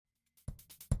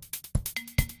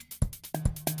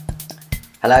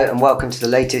Hello and welcome to the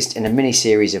latest in a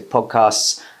mini-series of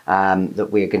podcasts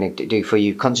that we're going to do for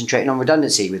you, concentrating on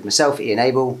redundancy with myself, Ian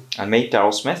Abel. And me,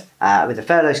 Daryl Smith. With the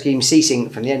furlough scheme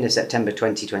ceasing from the end of September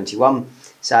 2021,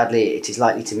 sadly it is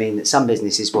likely to mean that some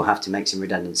businesses will have to make some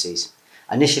redundancies.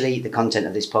 Initially, the content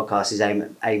of this podcast is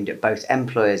aimed at both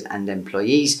employers and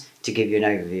employees to give you an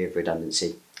overview of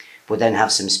redundancy. We'll then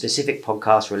have some specific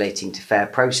podcasts relating to fair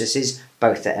processes,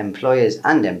 both at employers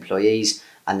and employees,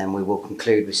 and then we will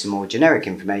conclude with some more generic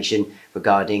information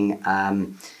regarding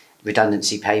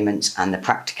redundancy payments and the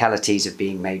practicalities of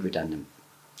being made redundant.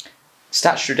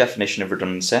 Statutory definition of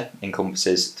redundancy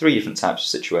encompasses three different types of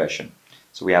situation.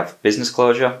 So we have business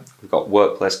closure, we've got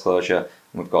workplace closure,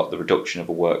 and we've got the reduction of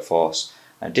a workforce.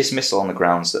 And dismissal on the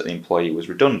grounds that the employee was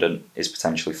redundant is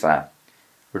potentially fair.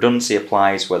 Redundancy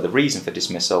applies where the reason for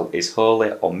dismissal is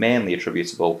wholly or mainly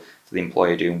attributable to the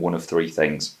employer doing one of three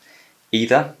things.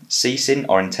 Either ceasing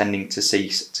or intending to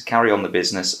cease to carry on the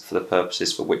business for the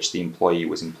purposes for which the employee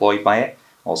was employed by it,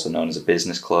 also known as a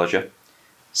business closure.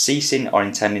 Ceasing or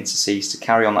intending to cease to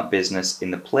carry on that business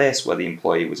in the place where the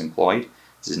employee was employed,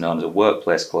 this is known as a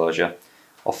workplace closure.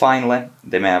 Or finally,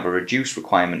 they may have a reduced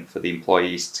requirement for the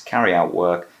employees to carry out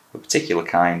work of a particular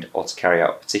kind or to carry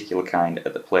out a particular kind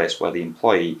at the place where the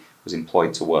employee was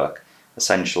employed to work,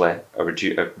 essentially a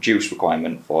reduced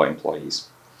requirement for employees.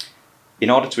 In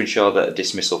order to ensure that a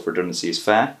dismissal for redundancy is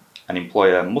fair, an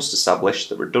employer must establish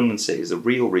that redundancy is the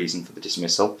real reason for the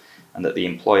dismissal and that the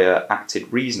employer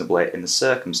acted reasonably in the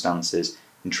circumstances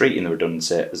in treating the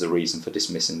redundancy as a reason for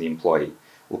dismissing the employee.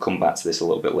 We'll come back to this a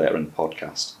little bit later in the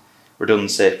podcast.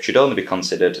 Redundancy should only be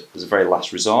considered as a very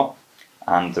last resort,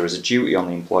 and there is a duty on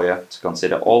the employer to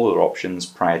consider all other options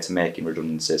prior to making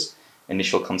redundancies.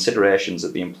 Initial considerations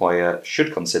that the employer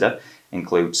should consider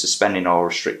include suspending or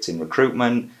restricting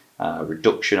recruitment,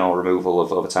 reduction or removal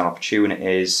of overtime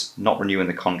opportunities, not renewing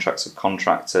the contracts of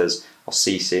contractors, or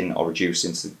ceasing or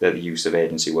reducing the use of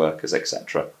agency workers,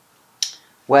 etc.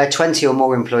 Where 20 or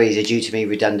more employees are due to be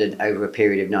redundant over a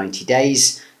period of 90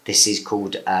 days, this is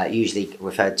called, usually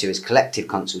referred to as collective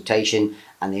consultation,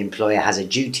 and the employer has a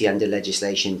duty under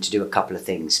legislation to do a couple of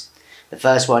things. The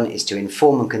first one is to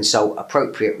inform and consult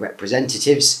appropriate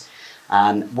representatives.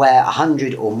 Where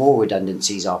 100 or more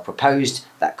redundancies are proposed,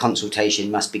 that consultation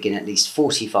must begin at least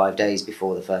 45 days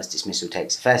before the first dismissal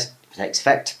takes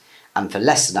effect, and for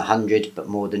less than 100 but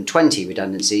more than 20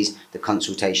 redundancies, the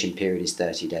consultation period is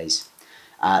 30 days.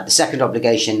 The second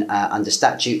obligation under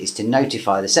statute is to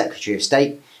notify the Secretary of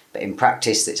State, but in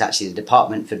practice it's actually the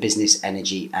Department for Business,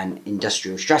 Energy and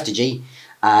Industrial Strategy,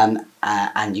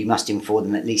 and you must inform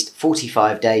them at least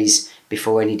 45 days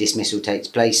before any dismissal takes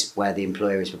place, where the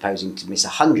employer is proposing to dismiss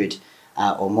 100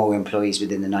 or more employees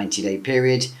within the 90-day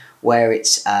period. Where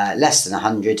it's less than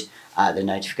 100, the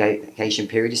notification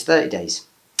period is 30 days.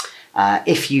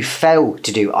 If you fail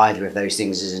to do either of those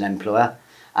things as an employer,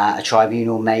 a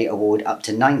tribunal may award up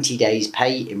to 90 days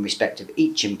pay in respect of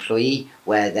each employee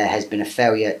where there has been a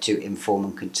failure to inform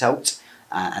and consult,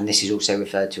 and this is also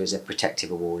referred to as a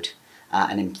protective award.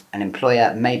 An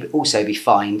employer may also be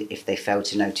fined if they fail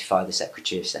to notify the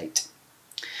Secretary of State.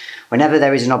 Whenever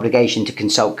there is an obligation to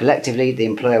consult collectively, the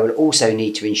employer will also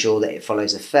need to ensure that it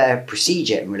follows a fair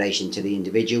procedure in relation to the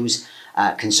individuals,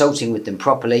 consulting with them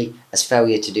properly, as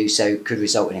failure to do so could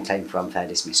result in a claim for unfair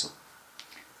dismissal.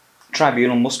 The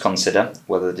tribunal must consider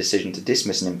whether the decision to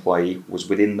dismiss an employee was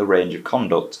within the range of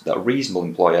conduct that a reasonable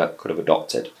employer could have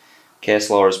adopted.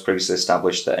 Case law has previously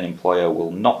established that an employer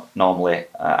will not normally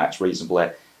act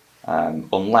reasonably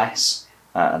unless,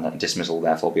 and that dismissal will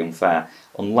therefore be unfair,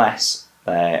 unless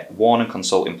they warn and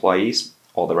consult employees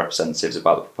or their representatives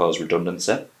about the proposed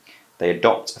redundancy. They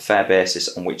adopt a fair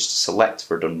basis on which to select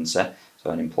for redundancy, so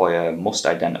an employer must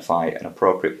identify an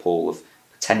appropriate pool of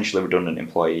potentially redundant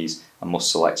employees and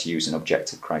must select using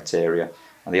objective criteria.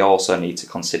 And they also need to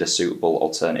consider suitable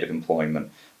alternative employment.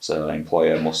 So an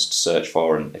employer must search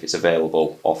for, and if it's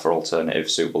available, offer alternative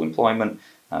suitable employment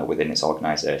within its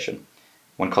organisation.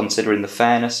 When considering the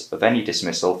fairness of any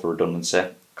dismissal for redundancy,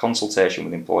 consultation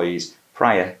with employees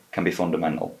prior can be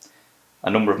fundamental. A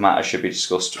number of matters should be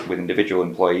discussed with individual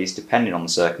employees depending on the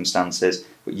circumstances,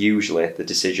 but usually the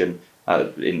decision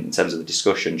in terms of the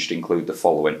discussion should include the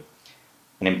following.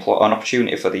 An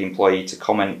opportunity for the employee to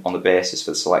comment on the basis for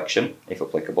the selection, if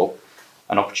applicable.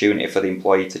 An opportunity for the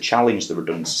employee to challenge the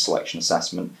redundancy selection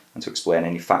assessment and to explain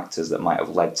any factors that might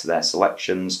have led to their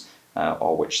selections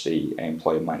or which the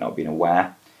employer might not have been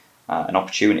aware. An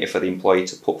opportunity for the employee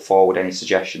to put forward any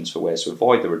suggestions for ways to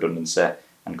avoid the redundancy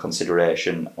and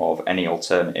consideration of any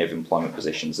alternative employment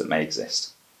positions that may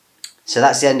exist. So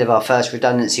that's the end of our first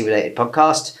redundancy related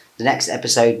podcast. The next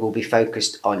episode will be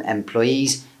focused on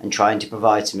employees and trying to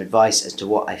provide some advice as to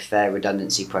what a fair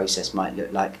redundancy process might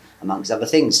look like, amongst other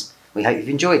things. We hope you've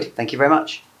enjoyed. Thank you very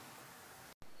much.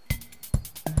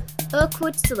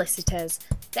 Oakwood Solicitors,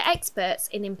 the experts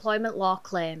in employment law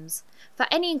claims. For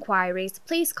any inquiries,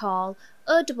 please call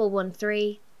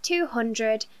 0113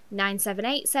 200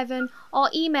 9787 or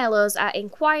email us at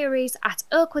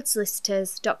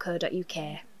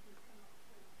inquiries@oakwoodsolicitors.co.uk.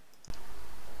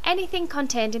 Anything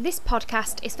contained in this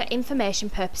podcast is for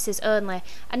information purposes only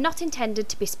and not intended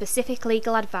to be specific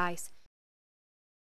legal advice.